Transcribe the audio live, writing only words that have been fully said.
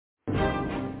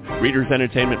Readers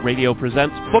Entertainment Radio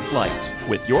presents Book Lights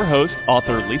with your host,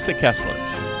 author Lisa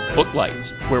Kessler. Book Lights,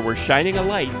 where we're shining a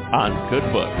light on good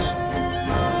books.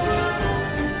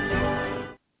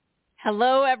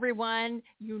 Hello, everyone.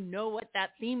 You know what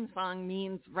that theme song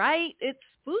means, right? It's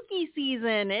spooky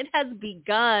season. It has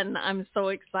begun. I'm so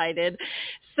excited.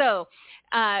 So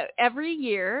every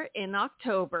year in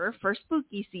October for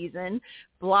spooky season,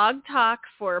 Blog Talk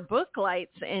for Book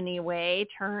Lights anyway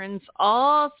turns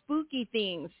all spooky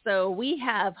things. So we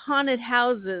have haunted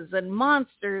houses and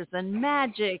monsters and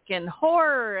magic and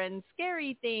horror and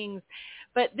scary things.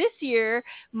 But this year,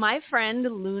 my friend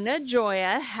Luna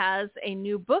Joya has a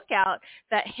new book out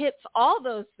that hits all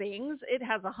those things. It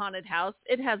has a haunted house,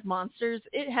 it has monsters,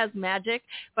 it has magic,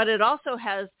 but it also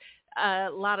has a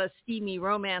lot of steamy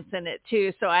romance in it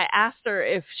too. So I asked her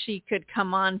if she could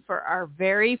come on for our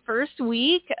very first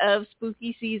week of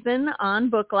spooky season on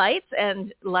Book Lights,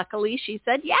 and luckily she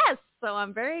said yes. So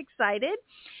I'm very excited.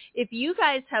 If you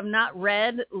guys have not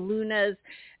read Luna's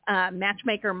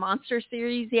Matchmaker Monster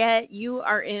series yet, you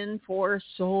are in for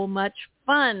so much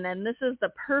fun, and this is the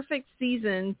perfect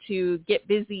season to get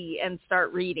busy and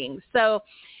start reading. So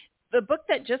the book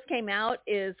that just came out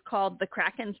is called The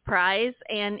Kraken's Prize,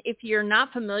 and if you're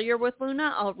not familiar with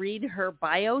Luna, I'll read her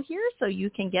bio here so you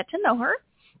can get to know her.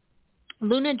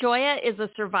 Luna Joya is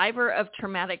a survivor of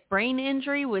traumatic brain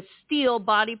injury with steel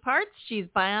body parts. She's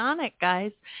bionic,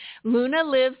 guys. Luna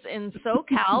lives in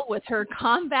SoCal with her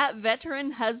combat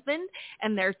veteran husband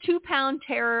and their 2-pound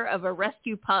terror of a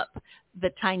rescue pup, the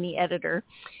tiny editor.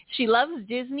 She loves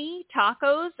Disney,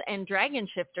 tacos, and dragon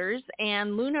shifters,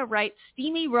 and Luna writes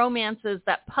steamy romances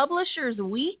that Publishers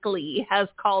Weekly has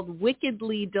called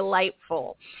wickedly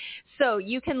delightful. So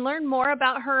you can learn more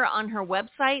about her on her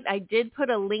website. I did put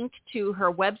a link to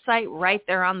her website right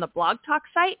there on the Blog Talk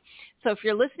site. So if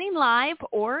you're listening live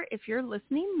or if you're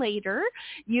listening later,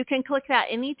 you can click that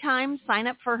anytime, sign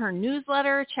up for her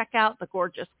newsletter, check out the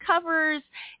gorgeous covers,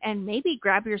 and maybe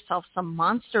grab yourself some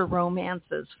monster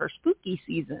romances for spooky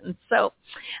season. So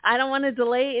I don't want to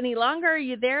delay any longer. Are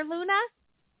you there, Luna?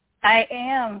 I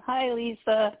am. Hi,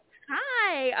 Lisa.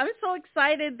 Hi, I'm so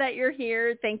excited that you're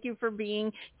here. Thank you for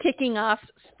kicking off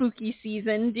spooky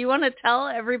season. Do you want to tell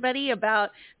everybody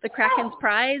about the Kraken's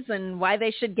Prize and why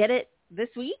they should get it this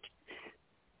week?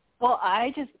 Well,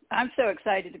 I'm so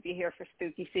excited to be here for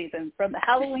spooky season. From the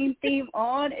Halloween theme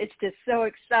on, it's just so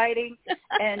exciting.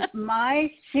 And my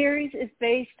series is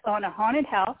based on a haunted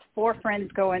house. 4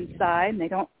 friends go inside, and they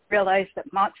don't realize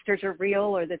that monsters are real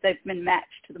or that they've been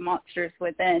matched to the monsters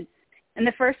within. And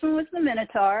the first one was the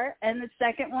Minotaur, and the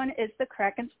second one is the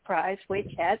Kraken's Prize, which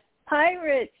has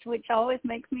pirates, which always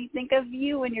makes me think of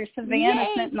you and your Savannah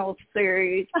Yay! Sentinel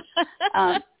series.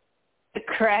 The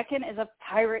Kraken is a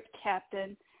pirate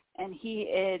captain, and he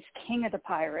is king of the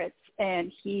pirates, and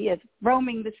he is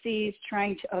roaming the seas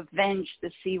trying to avenge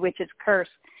the Sea Witch's curse.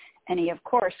 And he, of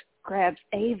course, grabs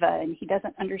Ava, and he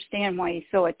doesn't understand why he's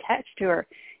so attached to her.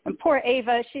 And poor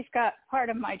Ava, she's got part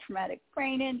of my traumatic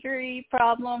brain injury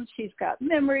problems. She's got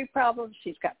memory problems.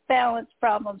 She's got balance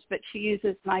problems, but she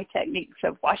uses my techniques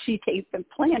of washi tape and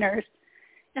planners,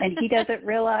 and he doesn't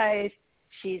realize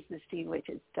she's the Sea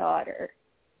Witch's daughter.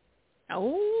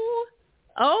 Oh,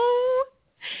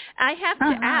 I have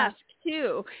to ask,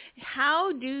 too,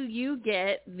 how do you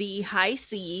get the high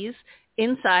seas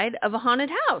inside of a haunted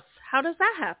house? How does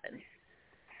that happen?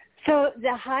 So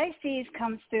the high seas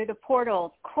comes through the portal.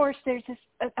 Of course,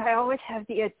 I always have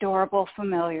the adorable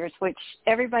familiars, which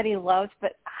everybody loves,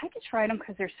 but I just write them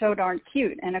because they're so darn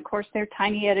cute. And, of course, they're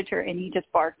Tiny Editor, and he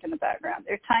just barked in the background.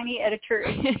 They're Tiny Editor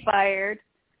inspired.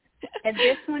 And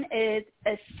this one is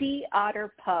a sea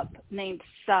otter pup named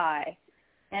Sai.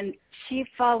 And she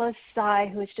follows Sai,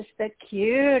 who is just the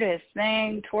cutest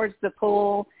thing, towards the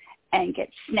pool and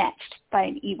gets snatched by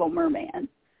an evil merman.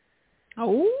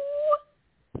 Oh,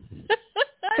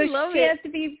 I love it. So she has to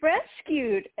be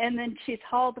rescued, and then she's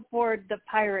hauled aboard the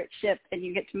pirate ship, and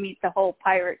you get to meet the whole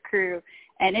pirate crew.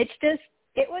 And it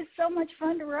was so much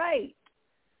fun to write.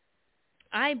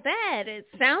 I bet. It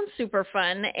sounds super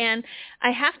fun. And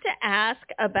I have to ask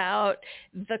about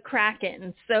the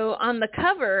Kraken. So on the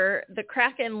cover, the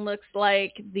Kraken looks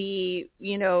like the,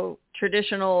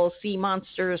 traditional sea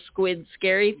monster squid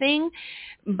scary thing.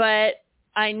 But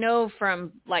I know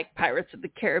from like Pirates of the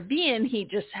Caribbean, he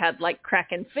just had like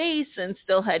Kraken face and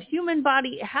still had human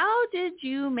body. How did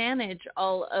you manage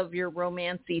all of your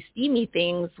romancy, steamy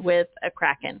things with a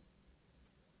Kraken?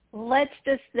 Let's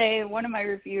just say one of my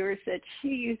reviewers said she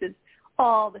uses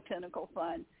all the tentacle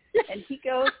fun. And he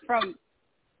goes from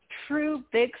true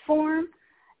big form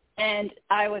And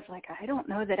I was like, I don't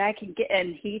know that I can get,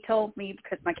 and he told me,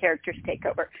 because my characters take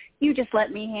over, you just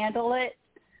let me handle it.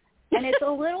 And it's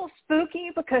a little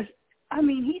spooky because, I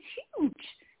mean, he's huge.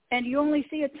 And you only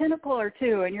see a tentacle or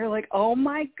two, and you're like, oh,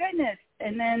 my goodness.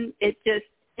 And then it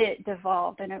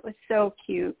devolved, and it was so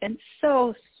cute and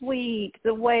so sweet,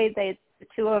 the way the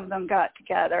two of them got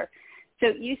together. So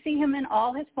you see him in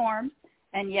all his forms.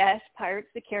 And yes, Pirates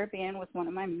of the Caribbean was one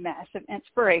of my massive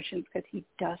inspirations because he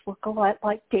does look a lot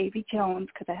like Davy Jones,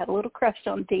 because I had a little crush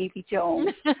on Davy Jones.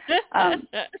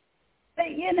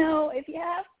 But, you know, if you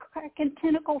have crack and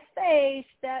tentacle face,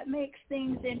 that makes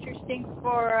things interesting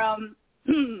for I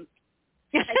could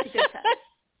just have.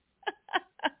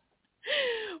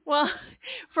 Well,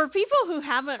 for people who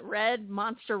haven't read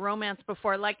monster romance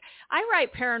before, like I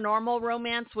write paranormal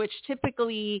romance, which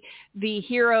typically the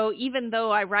hero, even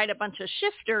though I write a bunch of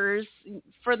shifters,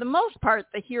 for the most part,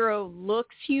 the hero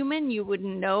looks human. You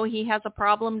wouldn't know he has a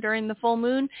problem during the full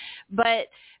moon. But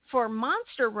for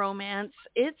monster romance,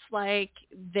 it's like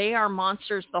they are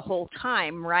monsters the whole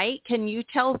time, right? Can you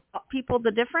tell people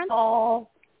the difference?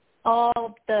 All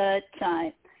the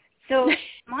time. So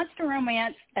monster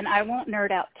romance, and I won't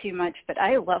nerd out too much, but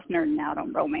I love nerding out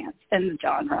on romance and the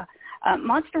genre.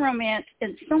 Monster romance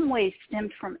in some ways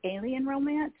stemmed from alien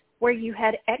romance, where you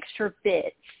had extra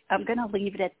bits. I'm going to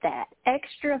leave it at that.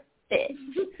 Extra bits.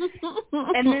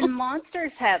 And then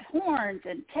monsters have horns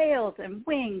and tails and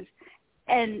wings.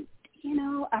 And, you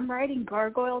know, I'm writing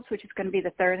Gargoyles, which is going to be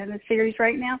the third in the series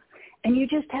right now. And you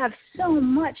just have so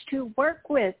much to work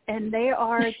with. And they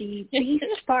are the beast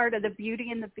part of the Beauty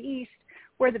and the Beast,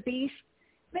 where the beast,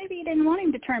 maybe you didn't want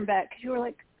him to turn back because you were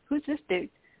like, who's this dude?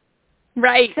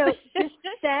 Right. So it just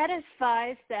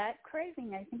satisfies that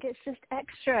craving. I think it's just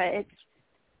extra.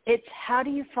 It's how do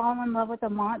you fall in love with a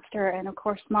monster? And, of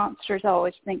course, monsters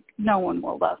always think no one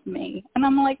will love me. And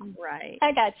I'm like, right,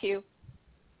 I got you.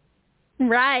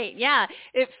 Right. Yeah.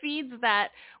 It feeds that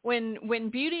when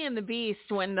Beauty and the Beast,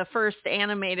 when the first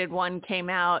animated one came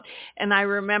out, and I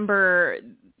remember,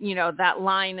 you know, that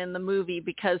line in the movie,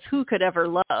 because who could ever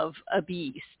love a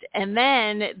beast? And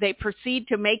then they proceed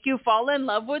to make you fall in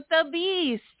love with the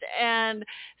beast. And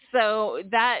so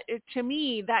that, to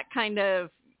me, that kind of,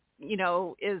 you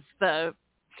know, is the,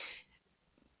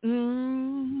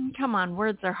 come on,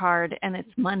 words are hard, and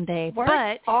it's Monday.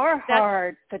 Words are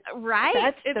hard, but right?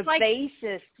 That's it's the like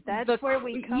basis. That's where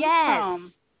we come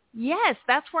from. Yes,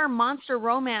 that's where monster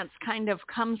romance kind of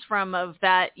comes from, of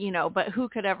that, you know, but who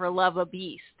could ever love a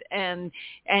beast? And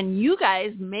you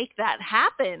guys make that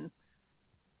happen.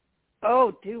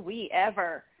 Oh, do we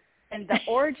ever? And the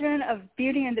origin of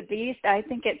Beauty and the Beast, I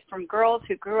think it's from girls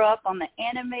who grew up on the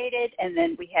animated, and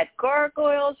then we had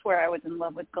Gargoyles, where I was in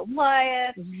love with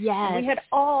Goliath. Yes. We had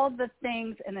all the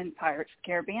things, and then Pirates of the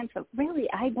Caribbean. So really,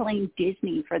 I blame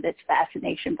Disney for this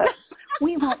fascination, but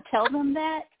we won't tell them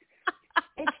that.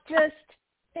 It's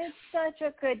such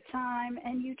a good time,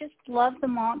 and you just love the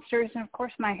monsters. And, of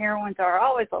course, my heroines are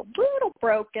always a little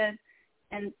broken,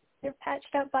 and they're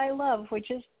patched up by love, which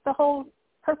is the whole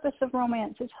purpose of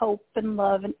romance, is hope and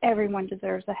love, and everyone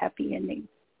deserves a happy ending.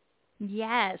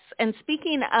 Yes. And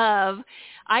speaking of,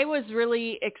 I was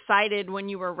really excited when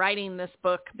you were writing this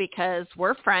book, because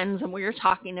we're friends and we were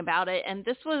talking about it. And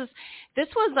this was,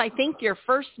 I think, your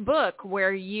first book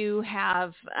where you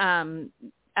have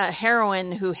a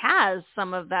heroine who has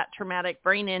some of that traumatic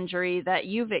brain injury that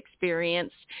you've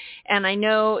experienced. And I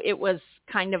know it was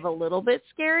kind of a little bit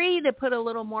scary to put a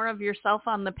little more of yourself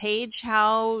on the page.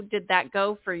 How did that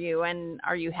go for you? And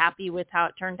are you happy with how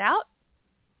it turned out?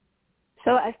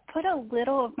 So I've put a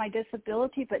little of my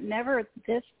disability, but never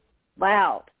this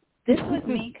loud. This was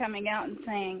me coming out and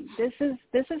saying, this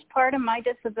is part of my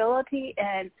disability.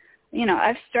 And, you know,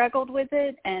 I've struggled with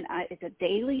it, and it's a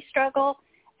daily struggle.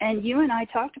 And you and I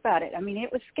talked about it. I mean,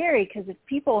 it was scary, because if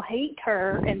people hate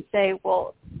her and say,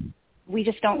 well, we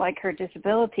just don't like her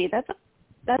disability, that's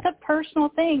a personal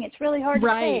thing. It's really hard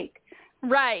to take.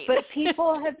 Right. But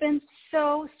people have been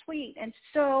so sweet and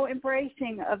so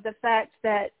embracing of the fact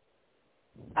that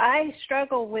I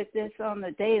struggle with this on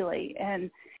the daily, and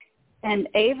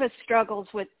Ava struggles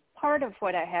with part of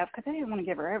what I have, because I didn't want to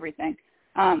give her everything.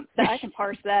 So I can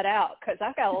parse that out, because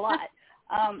I've got a lot.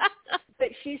 But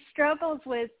she struggles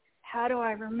with, how do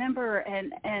I remember,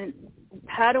 and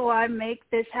how do I make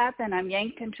this happen? I'm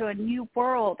yanked into a new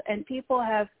world, and people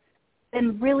have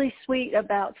been really sweet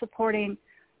about supporting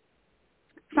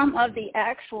some of the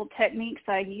actual techniques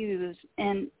I use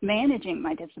in managing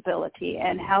my disability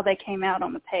and how they came out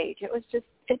on the page.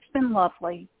 It's been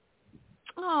lovely.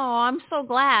 Oh, I'm so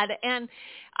glad. And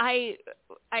I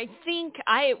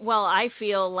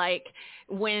feel like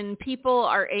when people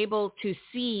are able to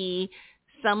see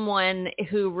someone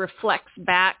who reflects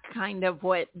back kind of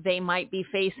what they might be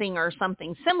facing or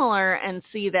something similar and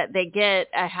see that they get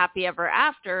a happy ever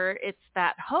after, it's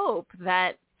that hope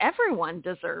that everyone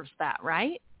deserves that,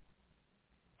 right?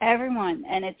 Everyone.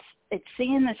 And it's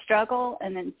seeing the struggle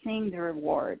and then seeing the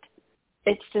reward.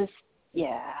 It's just,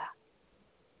 yeah.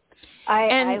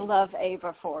 I love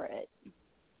Ava for it.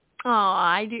 Oh,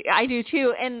 I do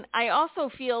too. And I also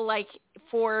feel like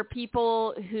for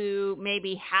people who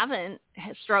maybe haven't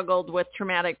struggled with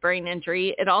traumatic brain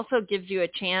injury, it also gives you a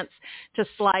chance to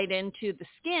slide into the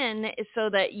skin so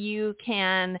that you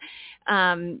can,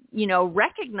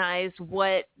 recognize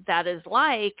what that is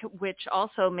like, which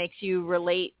also makes you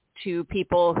relate to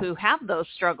people who have those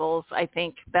struggles, I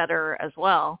think, better as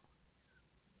well.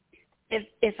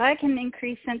 If I can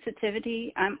increase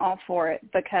sensitivity, I'm all for it,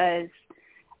 because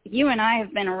you and I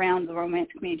have been around the romance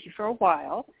community for a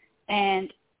while,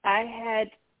 and I had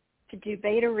to do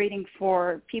beta reading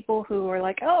for people who were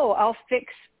like, oh, I'll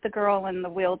fix the girl in the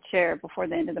wheelchair before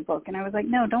the end of the book. And I was like,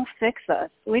 no, don't fix us.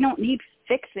 We don't need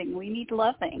fixing. We need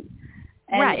loving.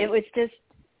 And right. It was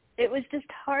just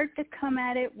hard to come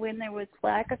at it when there was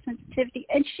lack of sensitivity.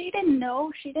 And she didn't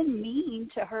know. She didn't mean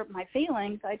to hurt my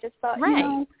feelings. I just thought,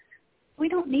 right. We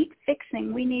don't need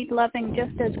fixing. We need loving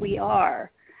just as we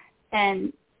are.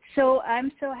 And so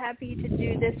I'm so happy to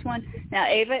do this one. Now,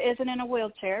 Ava isn't in a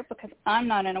wheelchair because I'm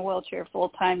not in a wheelchair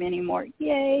full-time anymore.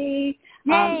 Yay.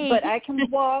 But I can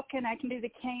walk and I can do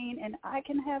the cane and I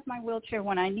can have my wheelchair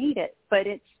when I need it. But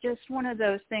it's just one of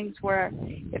those things where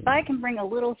if I can bring a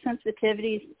little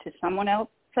sensitivity to someone else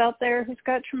out there who's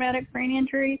got traumatic brain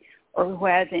injury or who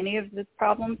has any of the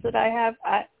problems that I have,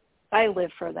 I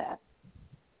live for that.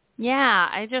 Yeah,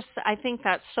 I think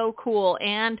that's so cool.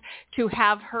 And to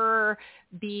have her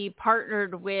be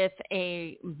partnered with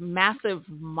a massive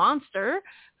monster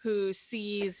who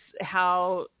sees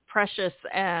how precious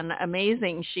and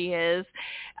amazing she is.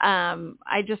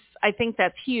 I think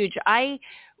that's huge.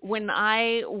 When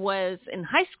I was in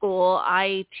high school,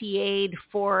 I TA'd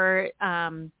for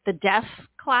the deaf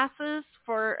classes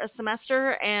for a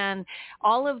semester, and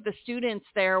all of the students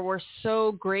there were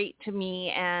so great to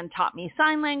me and taught me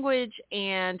sign language.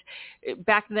 And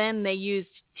back then they used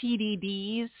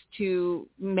TDDs to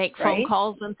make phone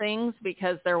calls and things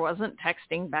because there wasn't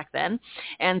texting back then.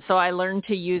 And so I learned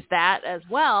to use that as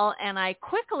well. And I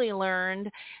quickly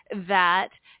learned that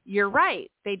you're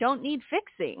right. They don't need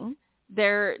fixing.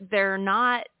 They're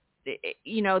not,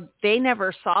 they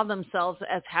never saw themselves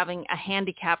as having a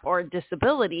handicap or a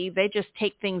disability. They just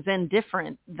take things in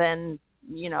different than,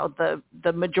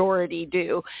 the majority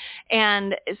do.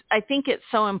 And I think it's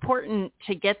so important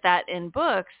to get that in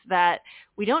books that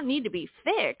we don't need to be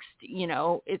fixed.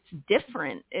 It's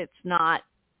different. It's not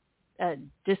a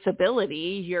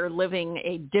disability. You're living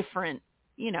a different,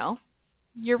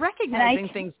 you're recognizing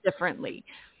things differently.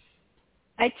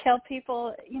 I tell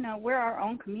people, we're our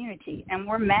own community, and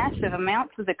we're massive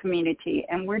amounts of the community,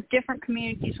 and we're different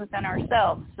communities within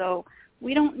ourselves. So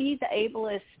we don't need the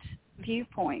ableist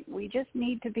viewpoint. We just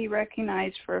need to be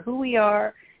recognized for who we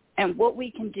are and what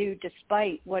we can do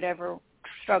despite whatever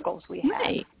struggles we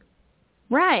have.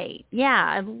 Right. Yeah,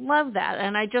 I love that.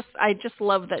 And I just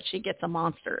love that she gets a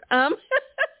monster.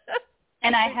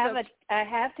 And I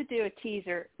have to do a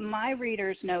teaser. My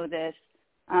readers know this.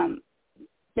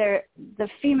 The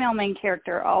female main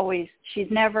character she's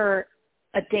never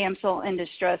a damsel in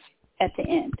distress at the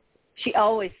end. She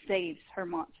always saves her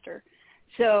monster.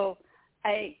 So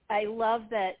I love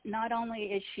that not only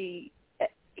is she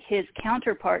his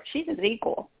counterpart, she's his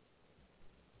equal.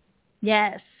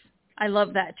 Yes, I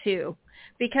love that too.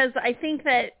 Because I think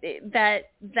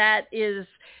that is,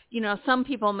 some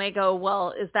people may go,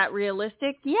 well, is that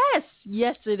realistic?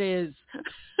 Yes, it is.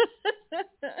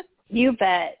 You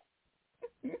bet.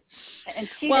 And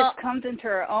she just comes into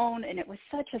her own, and it was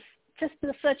such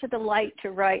a delight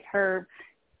to write her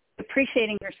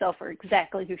appreciating herself for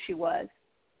exactly who she was.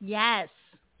 Yes,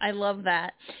 I love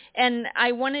that. And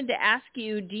I wanted to ask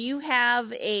you, do you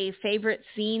have a favorite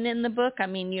scene in the book? I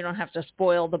mean, you don't have to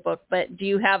spoil the book, but do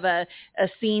you have a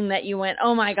scene that you went,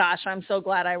 oh my gosh, I'm so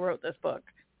glad I wrote this book?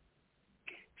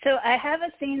 So I have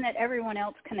a scene that everyone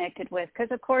else connected with,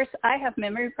 because of course I have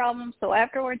memory problems. So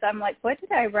afterwards I'm like, what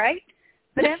did I write?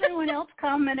 But everyone else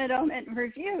commented on it in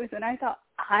reviews, and I thought,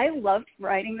 I loved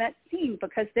writing that scene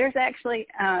because there's actually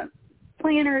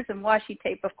planners and washi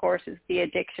tape, of course, is the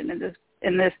addiction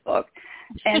in this book.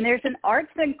 And there's an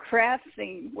arts and crafts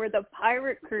scene where the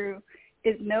pirate crew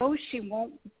knows she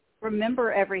won't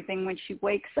remember everything when she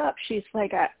wakes up. She's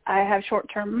like, I have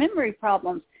short-term memory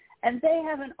problems. And they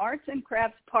have an arts and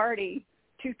crafts party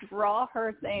to draw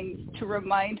her things to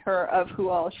remind her of who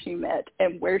all she met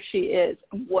and where she is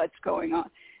and what's going on.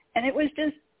 And it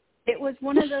was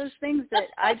one of those things that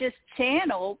I just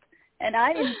channeled and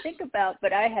I didn't think about,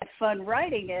 but I had fun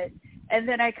writing it. And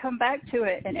then I come back to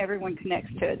it and everyone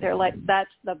connects to it. They're like, that's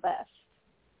the best.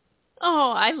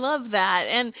 Oh, I love that.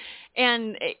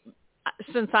 And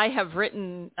since I have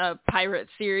written a pirate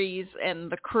series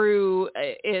and the crew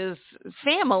is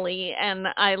family, and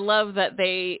I love that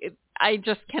I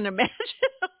just can imagine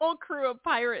a whole crew of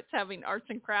pirates having arts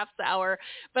and crafts hour.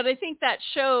 But I think that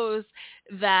shows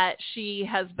that she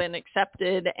has been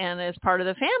accepted and is part of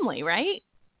the family, right?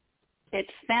 It's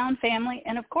found family.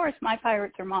 And of course, my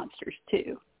pirates are monsters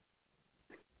too.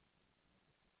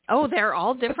 Oh, they're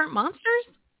all different monsters?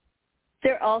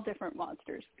 They're all different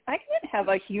monsters. I can't have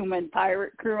a human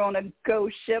pirate crew on a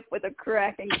ghost ship with a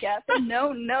Kraken captain.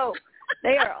 No.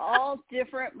 They are all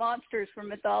different monsters from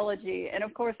mythology. And,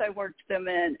 of course, I worked them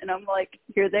in. And I'm like,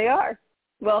 here they are.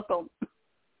 Welcome. And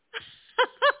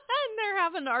they're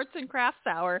having arts and crafts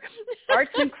hour.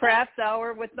 Arts and crafts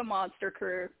hour with the monster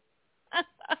crew.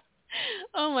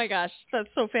 Oh, my gosh. That's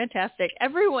so fantastic.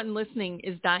 Everyone listening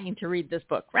is dying to read this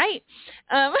book, right?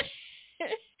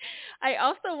 I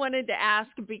also wanted to ask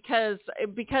because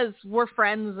we're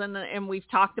friends and we've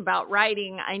talked about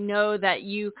writing. I know that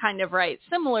you kind of write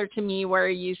similar to me where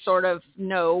you sort of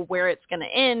know where it's going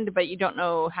to end, but you don't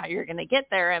know how you're going to get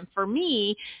there. And for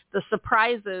me, the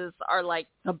surprises are like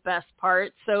the best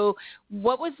part. So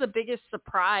what was the biggest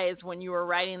surprise when you were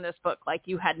writing this book? Like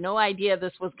you had no idea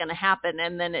this was going to happen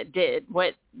and then it did.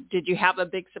 What did you have a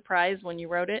big surprise when you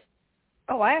wrote it?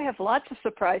 Oh, I have lots of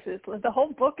surprises. The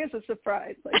whole book is a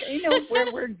surprise. Like, I know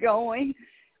where we're going,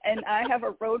 and I have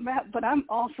a roadmap, but I'm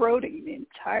off-roading the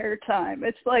entire time.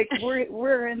 It's like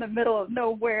we're in the middle of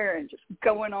nowhere and just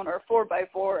going on our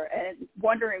 4x4 and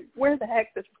wondering where the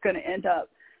heck this is going to end up.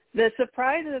 The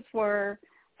surprises were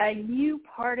I knew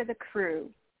part of the crew,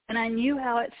 and I knew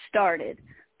how it started,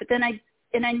 but then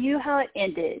I knew how it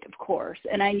ended, of course,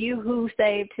 and I knew who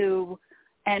saved who.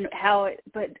 And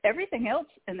but everything else,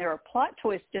 and there are plot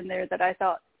twists in there that I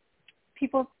thought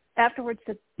people afterwards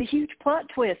said, the huge plot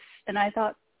twists. And I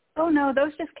thought, oh no,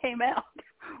 those just came out.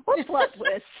 What plot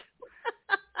twists?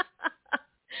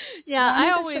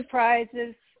 Yeah, One of the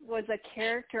surprises was a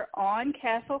character on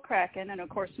Castle Kraken. And of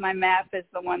course, my map is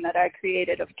the one that I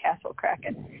created of Castle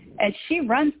Kraken. And she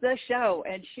runs the show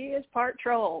and she is part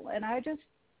troll. And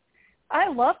I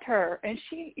loved her. And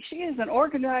she is an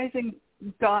organizing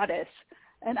goddess.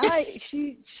 And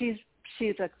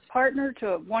she's a partner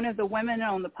to one of the women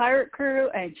on the pirate crew,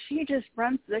 and she just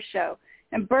runs the show.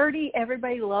 And Birdie,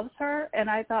 everybody loves her, and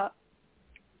I thought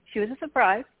she was a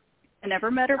surprise. I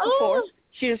never met her before.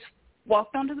 She just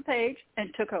walked onto the page and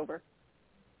took over.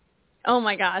 Oh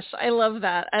my gosh, I love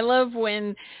that. I love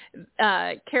when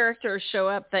characters show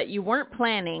up that you weren't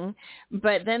planning,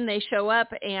 but then they show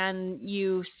up and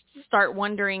you start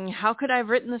wondering, how could I have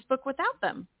written this book without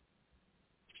them?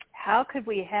 How could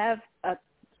we have a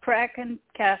Kraken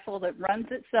castle that runs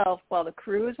itself while the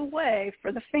crew is away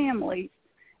for the family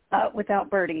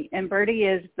without Birdie? And Birdie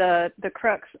is the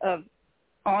crux of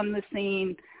on the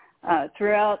scene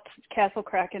throughout Castle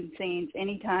Kraken scenes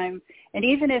anytime. And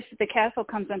even if the castle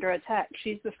comes under attack,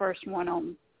 she's the first one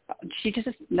on. She just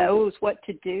knows what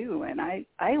to do, and I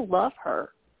love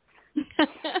her.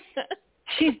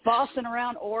 She's bossing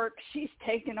around orcs. She's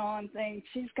taking on things.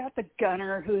 She's got the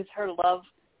gunner who's her love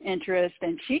interest,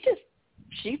 and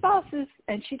she bosses,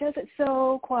 and she does it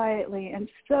so quietly and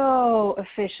so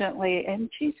efficiently,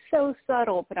 and she's so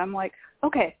subtle. But I'm like,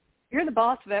 okay, you're the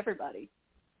boss of everybody.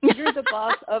 You're the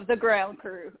boss of the ground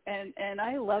crew, and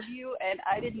I love you, and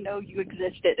I didn't know you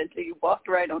existed until you walked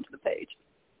right onto the page.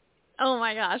 Oh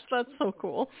my gosh, that's so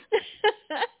cool.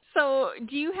 So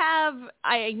do you have,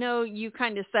 I know you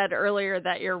kind of said earlier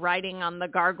that you're writing on the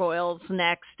gargoyles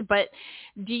next, but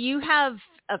do you have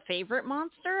a favorite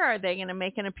monster? Are they going to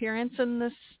make an appearance in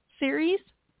this series?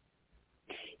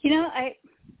 You know,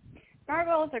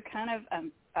 gargoyles are kind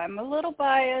of, I'm a little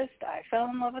biased. I fell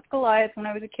in love with Goliath when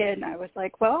I was a kid, and I was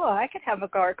like, well, I could have a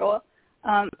gargoyle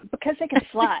because they can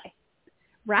fly.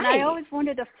 Right. And I always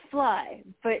wanted to fly,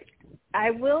 but I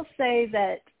will say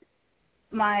that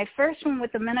my first one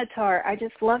with the Minotaur, I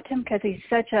just loved him because he's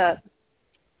such a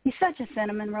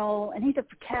cinnamon roll, and he's a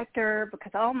protector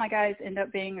because all my guys end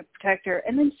up being a protector.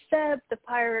 And then Seb, the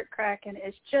pirate Kraken,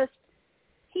 is just,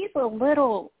 he's a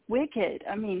little wicked.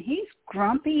 I mean, he's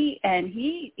grumpy, and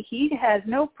he has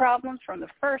no problems from the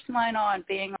first line on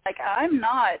being like, I'm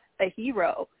not a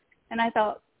hero. And I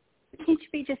thought, can't you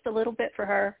be just a little bit for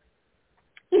her?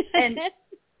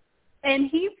 And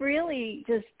he really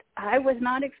just, I was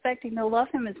not expecting to love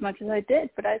him as much as I did,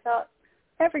 but I thought,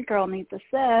 every girl needs a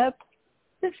Seb.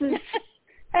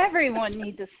 Everyone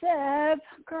needs a Seb.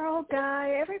 Girl,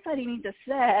 guy, everybody needs a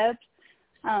Seb.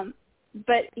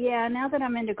 But, yeah, now that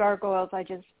I'm into gargoyles,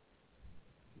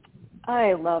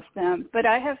 I love them. But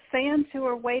I have fans who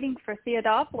are waiting for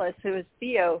Theodopolis, who is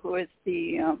Theo, who is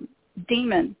the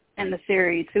demon in the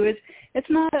series, it's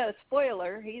not a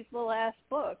spoiler, he's the last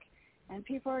book. And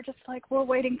people are just like, we're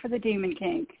waiting for the Demon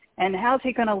King. And how's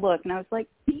he going to look? And I was like,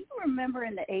 do you remember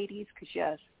in the 80s?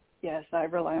 Because, yes, I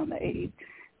rely on the 80s.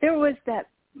 There was that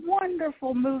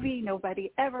wonderful movie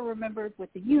nobody ever remembered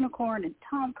with the unicorn and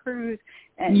Tom Cruise.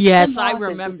 And yes, I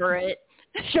remember it.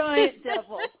 Giant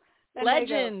devil. And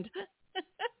Legend.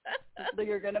 Go,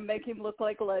 you're going to make him look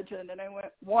like Legend. And I went,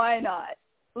 why not?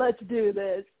 Let's do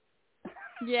this.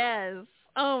 Yes.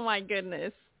 Oh, my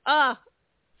goodness.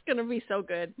 It's going to be so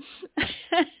good.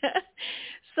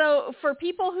 So for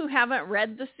people who haven't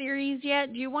read the series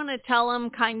yet, do you want to tell them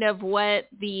kind of what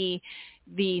the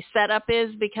setup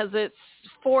is? Because it's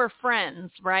 4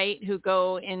 friends, right, who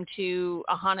go into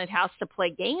a haunted house to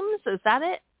play games. Is that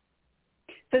it?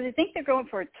 So they think they're going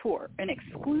for a tour, an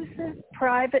exclusive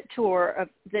private tour of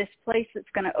this place that's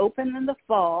going to open in the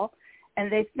fall.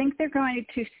 And they think they're going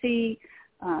to see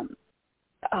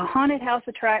a haunted house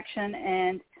attraction,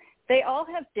 and they all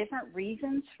have different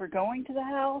reasons for going to the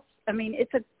house. I mean,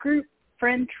 it's a group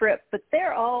friend trip, but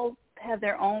they're all have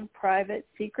their own private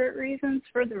secret reasons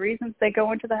for the reasons they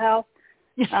go into the house.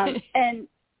 And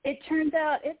it turns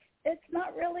out it's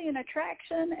not really an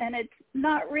attraction, and it's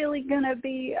not really going to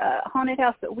be a haunted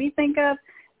house that we think of.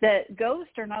 That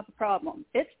ghosts are not the problem.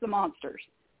 It's the monsters.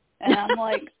 And I'm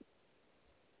like,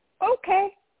 okay,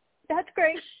 that's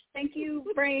great. Thank you,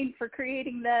 Brain, for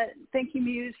creating that. Thank you,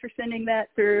 Muse, for sending that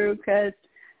through, because,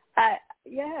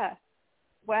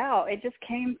 wow, it just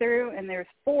came through, and there's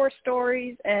 4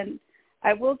 stories, and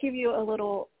I will give you a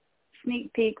little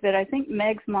sneak peek that I think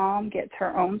Meg's mom gets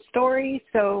her own story,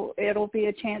 so it'll be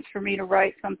a chance for me to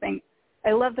write something.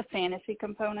 I love the fantasy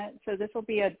component, so this will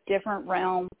be a different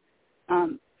realm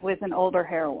with an older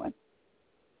heroine.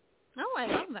 Oh, I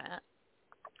love that.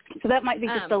 So that might be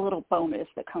just a little bonus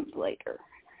that comes later.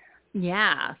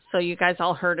 Yeah, so you guys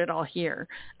all heard it all here.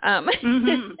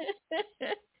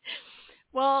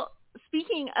 Well,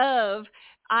 speaking of,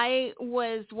 I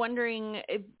was wondering,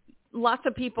 lots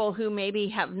of people who maybe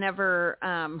have never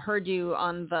heard you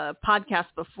on the podcast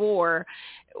before,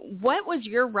 what was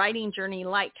your writing journey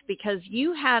like? Because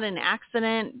you had an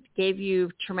accident, gave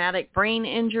you traumatic brain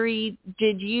injury.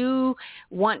 Did you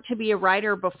want to be a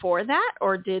writer before that,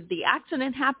 or did the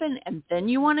accident happen and then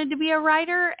you wanted to be a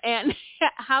writer? And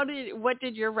what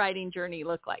did your writing journey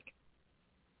look like?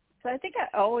 So I think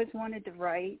I always wanted to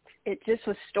write. It just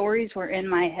was stories were in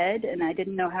my head, and I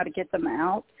didn't know how to get them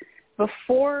out.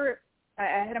 Before I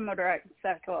had a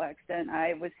motorcycle accident,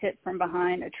 I was hit from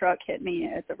behind. A truck hit me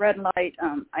at the red light.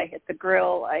 I hit the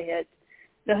grill. I hit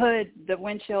the hood, the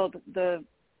windshield.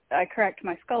 I cracked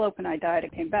my skull open. I died.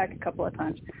 I came back a couple of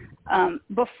times.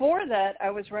 Before that, I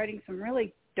was writing some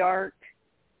really dark,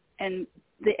 and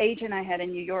the agent I had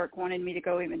in New York wanted me to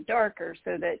go even darker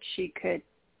so that she could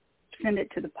send it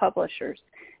to the publishers.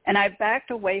 And I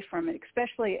backed away from it,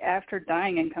 especially after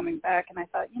dying and coming back. And I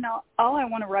thought, all I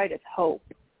want to write is hope.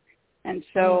 And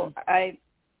so I've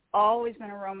always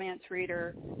been a romance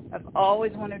reader. I've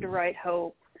always wanted to write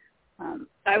hope.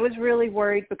 I was really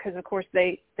worried because, of course,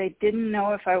 they didn't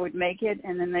know if I would make it.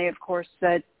 And then they, of course,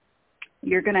 said,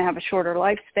 you're going to have a shorter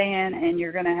lifespan and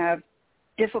you're going to have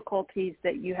difficulties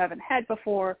that you haven't had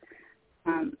before.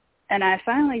 And I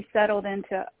finally settled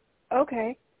into,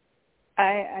 okay,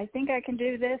 I think I can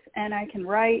do this, and I can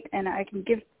write, and I can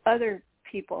give other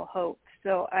people hope.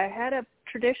 So I had a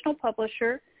traditional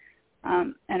publisher,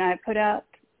 and I put out,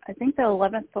 I think the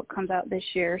 11th book comes out this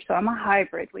year. So I'm a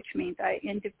hybrid, which means I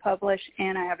indie publish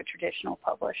and I have a traditional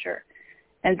publisher.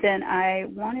 And then I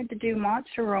wanted to do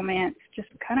monster romance just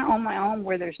kind of on my own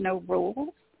where there's no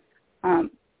rules,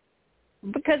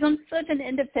 because I'm such an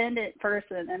independent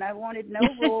person, and I wanted no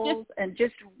rules and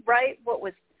just write what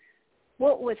was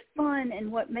fun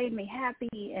and what made me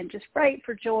happy, and just write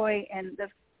for joy. And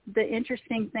the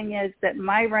interesting thing is that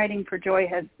my writing for joy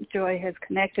has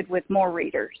connected with more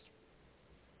readers.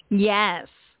 Yes.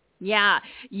 Yeah.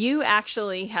 You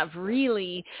actually have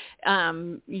really,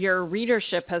 your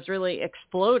readership has really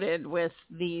exploded with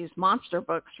these monster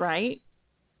books, right?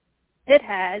 It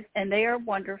has, and they are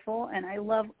wonderful, and I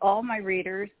love all my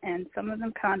readers, and some of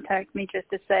them contact me just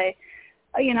to say,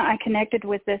 I connected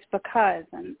with this because,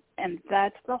 and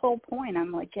that's the whole point.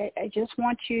 I'm like, I just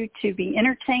want you to be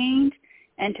entertained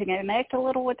and to connect a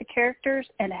little with the characters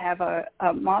and have a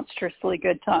monstrously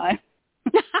good time.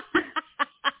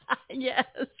 Yes.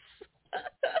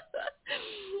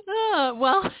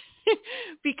 Well,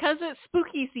 because it's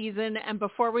spooky season, and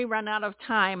before we run out of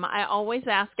time, I always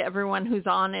ask everyone who's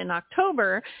on in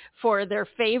October for their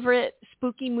favorite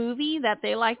spooky movie that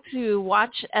they like to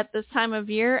watch at this time of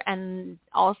year, and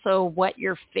also what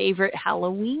your favorite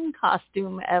Halloween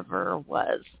costume ever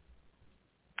was.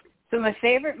 So my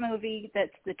favorite movie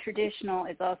that's the traditional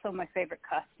is also my favorite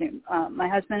costume. My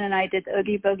husband and I did the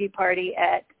Oogie Boogie party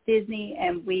at Disney,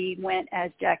 and we went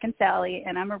as Jack and Sally,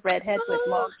 and I'm a redhead with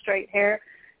long straight hair.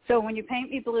 So when you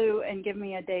paint me blue and give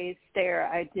me a dazed stare,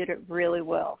 I did it really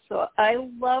well. So I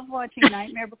love watching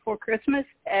Nightmare Before Christmas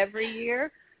every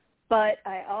year, but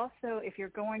I also, if you're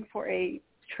going for a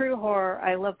true horror,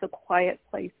 I love the Quiet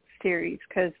Place series,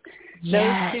 because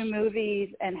those two movies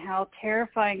and how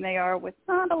terrifying they are with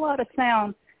not a lot of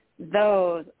sound,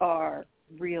 those are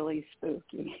really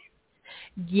spooky.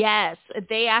 Yes,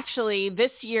 they actually,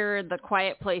 this year, The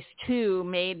Quiet Place 2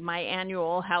 made my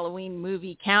annual Halloween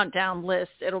movie countdown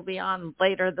list. It'll be on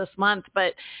later this month,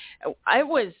 but I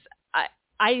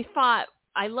thought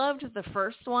I loved the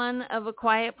first one of A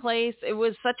Quiet Place. It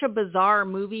was such a bizarre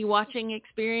movie watching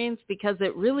experience because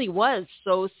it really was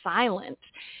so silent.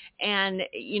 And,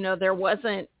 there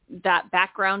wasn't that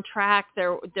background track.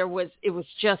 It was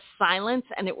just silence,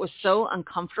 and it was so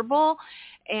uncomfortable.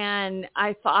 And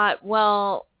I thought,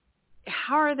 well,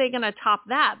 how are they going to top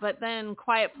that? But then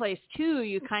Quiet Place 2,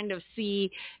 you kind of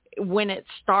see when it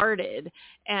started,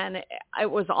 and it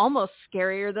was almost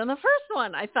scarier than the first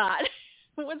one, I thought.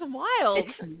 It was wild.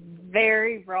 It's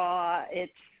very raw.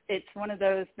 It's one of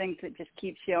those things that just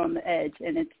keeps you on the edge,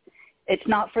 and it's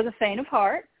not for the faint of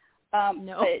heart.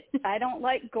 No. But I don't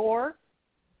like gore,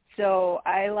 so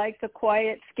I like the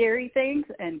quiet, scary things,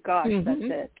 and gosh, that's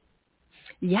it.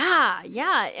 Yeah.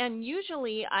 And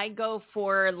usually I go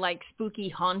for like spooky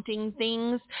haunting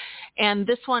things. And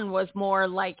this one was more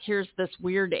like, here's this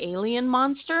weird alien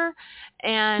monster.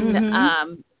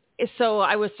 And so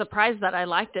I was surprised that I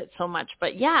liked it so much.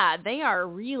 But yeah, they are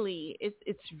really,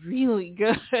 it's really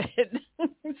good.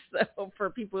 So for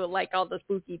people who like all the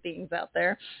spooky things out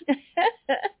there.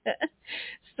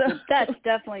 So that's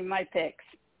definitely my picks.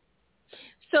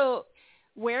 So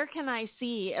where can I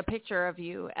see a picture of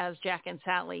you as Jack and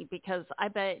Sally? Because I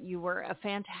bet you were a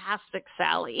fantastic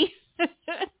Sally.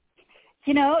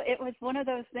 It was one of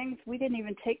those things. We didn't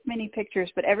even take many pictures,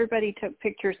 but everybody took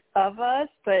pictures of us.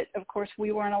 But, of course,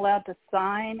 we weren't allowed to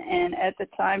sign. And at the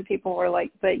time, people were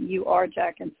like, but you are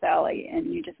Jack and Sally,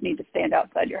 and you just need to stand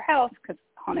outside your house because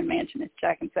Haunted Mansion is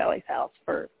Jack and Sally's house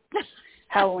for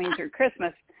Halloween through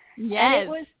Christmas. Yes.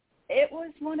 And it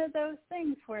was one of those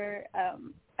things where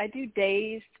I do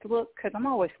dazed look because I'm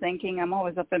always thinking. I'm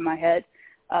always up in my head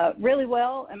really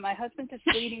well. And my husband's just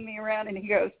leading me around, and he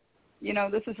goes,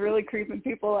 this is really creeping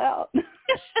people out.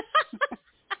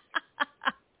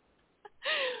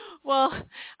 Well,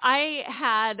 I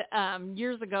had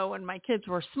years ago when my kids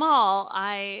were small,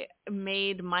 I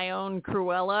made my own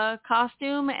Cruella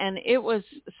costume, and it was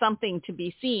something to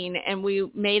be seen. And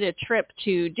we made a trip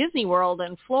to Disney World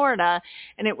in Florida,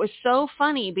 and it was so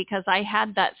funny because I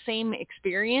had that same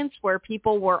experience where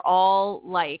people were all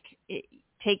like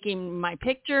taking my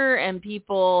picture, and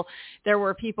there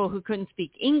were people who couldn't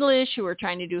speak English who were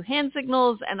trying to do hand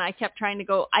signals, and I kept trying to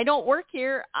go, I don't work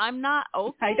here. I'm not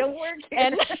okay. I don't work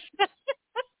here.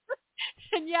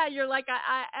 And yeah, you're like,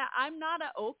 I'm not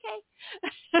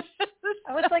okay.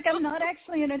 I was like, I'm not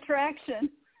actually an attraction.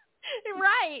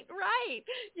 Right.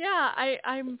 Yeah,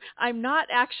 I'm not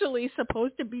actually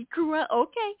supposed to be Cruella.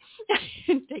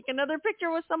 Okay. Take another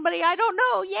picture with somebody I don't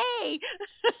know. Yay.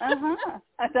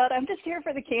 I thought I'm just here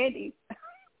for the candy.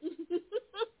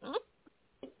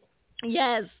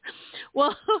 Yes.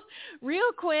 Well,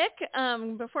 real quick,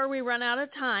 before we run out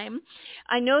of time,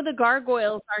 I know the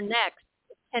Gargoyles are next.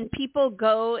 Can people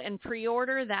go and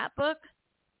pre-order that book?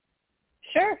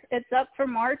 Sure. It's up for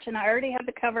March, and I already have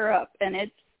the cover up, and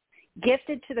it's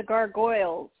gifted to the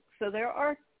Gargoyles. So there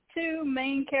are two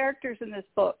main characters in this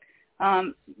book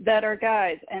that are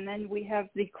guys, and then we have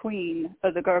the queen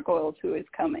of the Gargoyles who is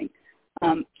coming.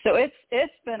 So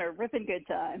it's been a ripping good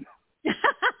time.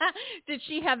 Did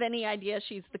she have any idea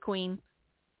she's the queen?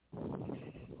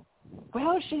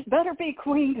 Well, she's better be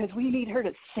queen because we need her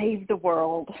to save the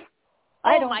world.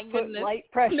 I don't my put goodness. light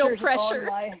pressures No pressure. on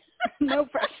my no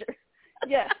pressure.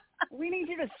 Yes, we need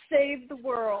you to save the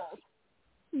world.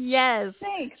 Yes.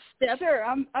 Thanks. Sure,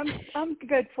 I'm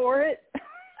good for it.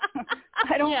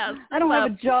 I don't Yes, have a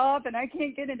job and I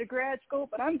can't get into grad school,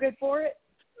 but I'm good for it.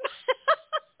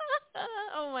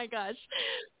 Oh my gosh.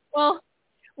 Well,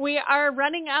 we are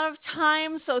running out of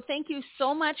time, so thank you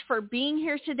so much for being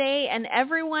here today. And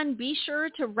everyone, be sure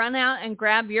to run out and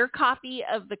grab your copy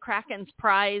of the Kraken's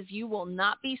Prize. You will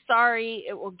not be sorry.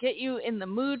 It will get you in the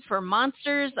mood for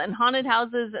monsters and haunted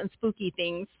houses and spooky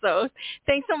things. So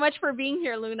thanks so much for being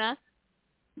here, Luna.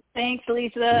 Thanks,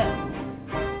 Lisa.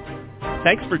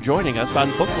 Thanks for joining us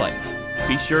on Booklights.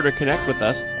 Be sure to connect with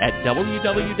us at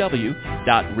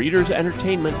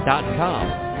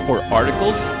www.readersentertainment.com for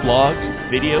articles,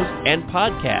 blogs, videos, and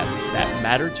podcasts that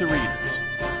matter to readers.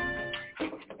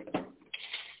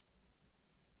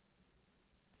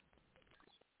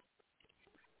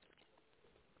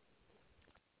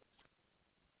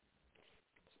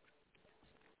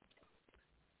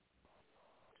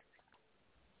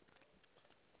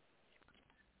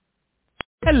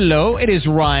 Hello, it is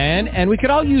Ryan, and we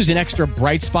could all use an extra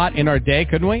bright spot in our day,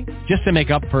 couldn't we? Just to make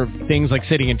up for things like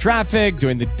sitting in traffic,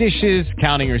 doing the dishes,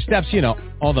 counting your steps,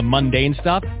 all the mundane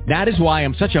stuff. That is why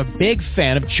I'm such a big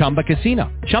fan of Chumba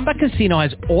Casino. Chumba Casino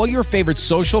has all your favorite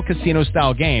social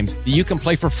casino-style games that you can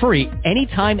play for free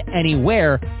anytime,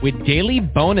 anywhere with daily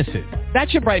bonuses. That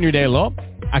should brighten your day a little.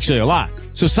 Actually, a lot.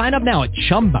 So sign up now at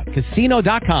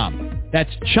ChumbaCasino.com. That's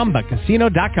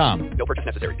ChumbaCasino.com. No purchase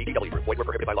necessary. VGW Group. Void where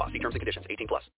prohibited by law. See terms and conditions. 18+.